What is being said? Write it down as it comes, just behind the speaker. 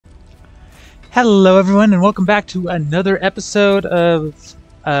Hello everyone and welcome back to another episode of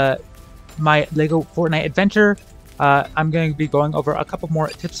my Lego Fortnite adventure. I'm going to be going over a couple more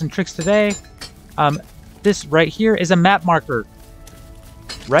tips and tricks today. This right here is a map marker.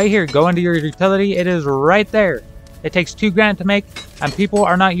 Right here, go into your utility, it is right there. It takes 2 grand to make and people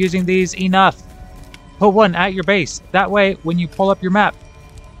are not using these enough. Put one at your base. That way when you pull up your map,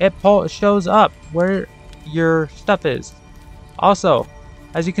 it shows up where your stuff is. Also,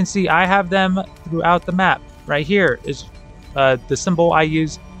 as you can see, I have them throughout the map. Right here is the symbol I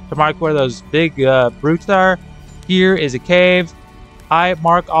use to mark where those big brutes are. Here is a cave. I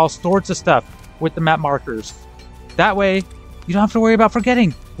mark all sorts of stuff with the map markers. That way, you don't have to worry about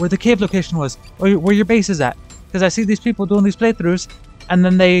forgetting where the cave location was or where your base is at. Because I see these people doing these playthroughs, and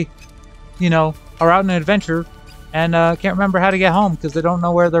then they, you know, are out on an adventure and can't remember how to get home because they don't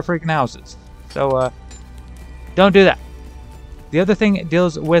know where their freaking house is. So, don't do that. The other thing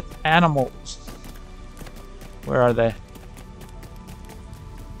deals with animals. Where are they?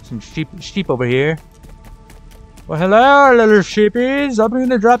 Some sheep over here. Well, hello, little sheepies. I'm going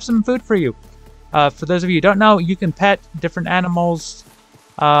to drop some food for you. For those of you who don't know, you can pet different animals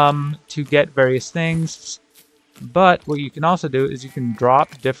to get various things. But what you can also do is you can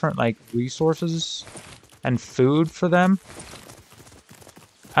drop different like resources and food for them.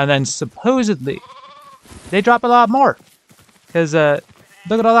 And then supposedly, they drop a lot more. Because,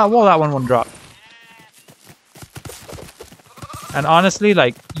 look at all that wool that one dropped. And honestly,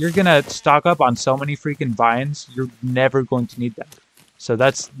 like, you're gonna stock up on so many freaking vines, you're never going to need them. So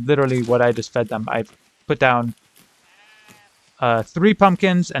that's literally what I just fed them. I've put down 3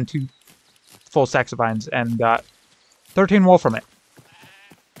 pumpkins and 2 full sacks of vines and got 13 wool from it.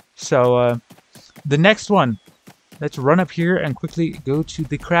 So, the next one, let's run up here and quickly go to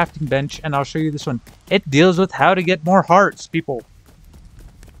the crafting bench, and I'll show you this one. It deals with how to get more hearts, people.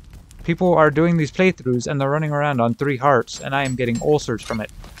 People are doing these playthroughs, and they're running around on 3 hearts, and I am getting ulcers from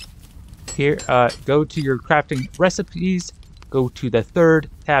it. Here, go to your crafting recipes, go to the 3rd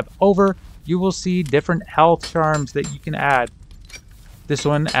tab over. You will see different health charms that you can add. This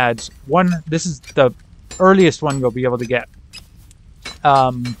one adds 1. This is the earliest one you'll be able to get.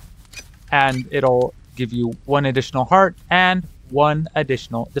 And it'll give you 1 additional heart and 1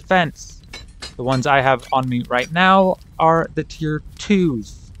 additional defense. The ones I have on me right now are the tier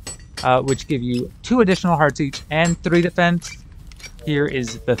 2s, which give you 2 additional hearts each and 3 defense. Here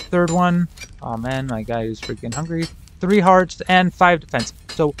is the 3rd one. Oh man, my guy is freaking hungry. 3 hearts and 5 defense.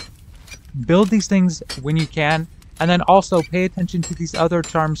 So build these things when you can, and then also pay attention to these other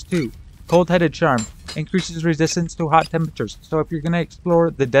charms too. Cold-headed charm increases resistance to hot temperatures. So if you're gonna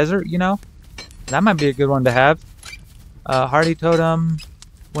explore the desert, you know, that might be a good one to have. Hardy Totem.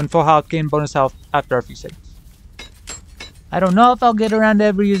 When full health, gain bonus health after a few seconds. I don't know if I'll get around to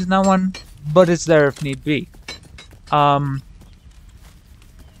ever using that one, but it's there if need be.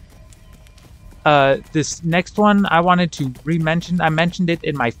 This next one I wanted to re-mention. I mentioned it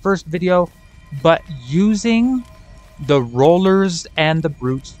in my first video, but using the rollers and the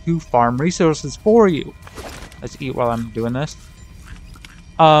brutes to farm resources for you. Let's eat while I'm doing this.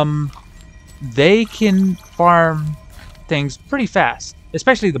 They can farm things pretty fast,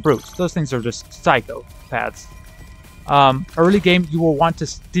 especially the brutes. Those things are just psychopaths. Early game, you will want to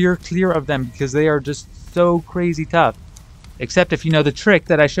steer clear of them because they are just so crazy tough. Except if you know the trick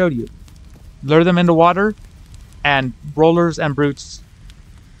that I showed you. Lure them into water, and rollers and brutes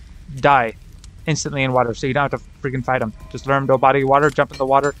die instantly in water, so you don't have to freaking fight them. Just lure them to a body of water, jump in the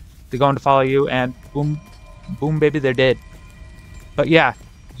water, they're going to follow you, and boom, boom, baby, they're dead. But yeah,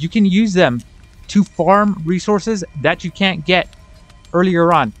 you can use them to farm resources that you can't get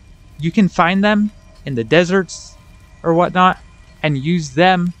earlier on. You can find them in the deserts or whatnot and use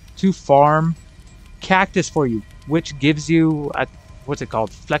them to farm cactus for you, which gives you what's it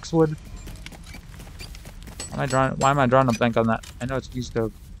called? Flexwood? Why am I drawing a blank on that? I know it's used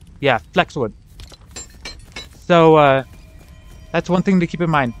to, yeah, flexwood. So that's one thing to keep in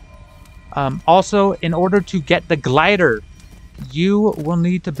mind. Also, in order to get the glider, you will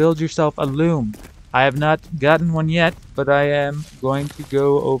need to build yourself a loom. I have not gotten one yet, but I am going to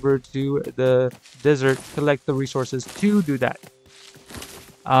go over to the desert, collect the resources to do that.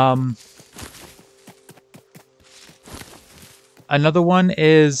 Another one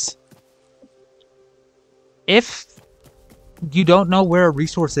is, if you don't know where a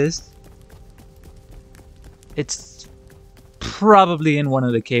resource is, it's probably in one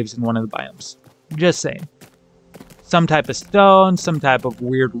of the caves in one of the biomes. Just saying. Some type of stone, some type of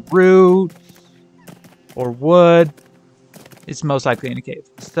weird root, or wood. It's most likely in a cave.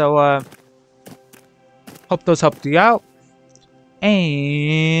 So, hope those helped you out.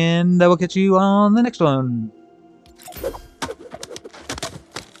 And I will catch you on the next one.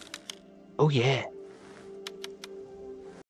 Oh yeah.